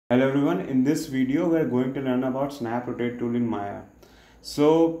Hello everyone, in this video we are going to learn about snap rotate tool in Maya.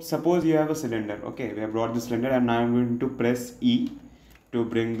 So suppose you have a cylinder, okay, we have brought the cylinder and now I'm going to press E to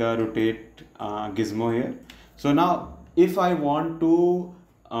bring the rotate gizmo here. So now if I want to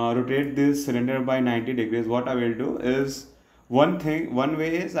rotate this cylinder by 90 degrees, what I will do is one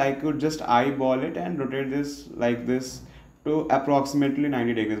way is I could just eyeball it and rotate this like this to approximately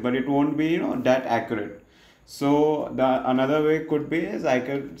 90 degrees, but it won't be that accurate. So the another way could be is I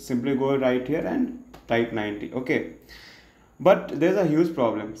could simply go right here and type 90. Okay. But there's a huge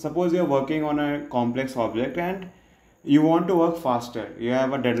problem. Suppose you're working on a complex object and you want to work faster. You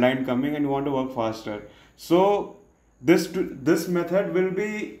have a deadline coming and you want to work faster. So this method will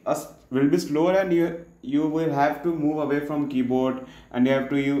be slower, and you will have to move away from keyboard, and you have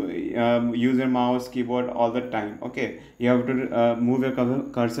to use your mouse keyboard all the time. Okay, you have to move your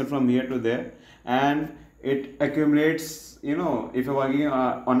cursor from here to there, and it accumulates. If you're working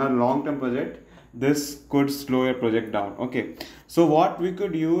on a long term project, this could slow your project down. Okay, so what we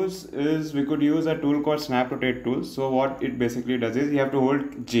could use is we could use a tool called snap rotate tool. So what it basically does is you have to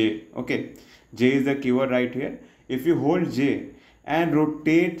hold J. Okay, J is the keyword right here. If you hold J and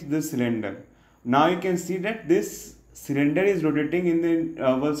rotate the cylinder, now you can see that this cylinder is rotating in the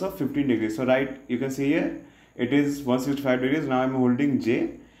intervals of 15 degrees. So right, you can see here it is 165 degrees. Now I'm holding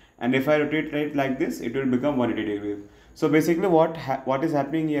J, and if I rotate it like this, it will become 180 degrees. So basically what is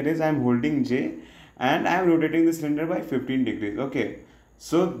happening here is I'm holding J and I'm rotating the cylinder by 15 degrees. Okay,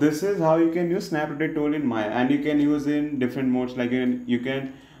 so this is how you can use snap rotate tool in Maya, and you can use in different modes. Like you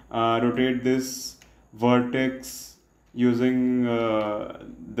can rotate this vertex using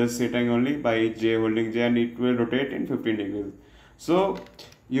this setting only by J, holding J, and it will rotate in 15 degrees. So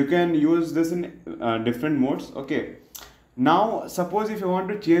you can use this in different modes. Okay, now suppose if you want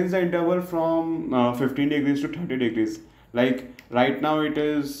to change the interval from 15 degrees to 30 degrees, like right now it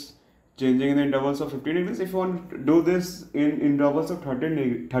is changing in the intervals of 15 degrees. If you want to do this in intervals of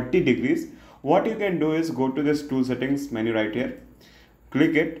 30 degrees, what you can do is go to this tool settings menu right here,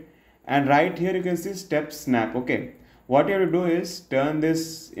 click it, and right here you can see step snap. Okay, what you have to do is turn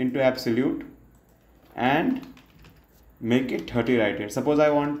this into absolute and make it 30 right here. Suppose I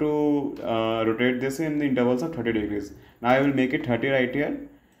want to rotate this in the intervals of 30 degrees. Now I will make it 30 right here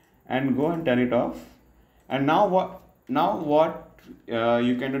and go and turn it off. And now what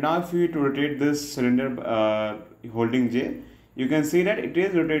you can do now, if you rotate this cylinder holding J, you can see that it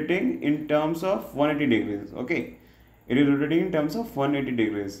is rotating in terms of 180 degrees. Okay, it is rotating in terms of 180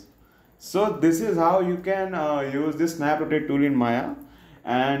 degrees. So this is how you can use this snap rotate tool in Maya.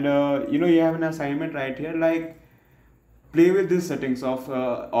 And you have an assignment right here, like play with these settings of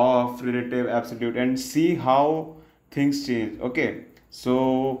relative, absolute, and see how things change. Okay,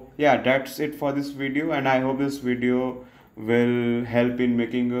 so yeah, that's it for this video, and I hope this video will help in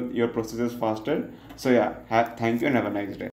making your processes faster. So yeah, thank you and have a nice day.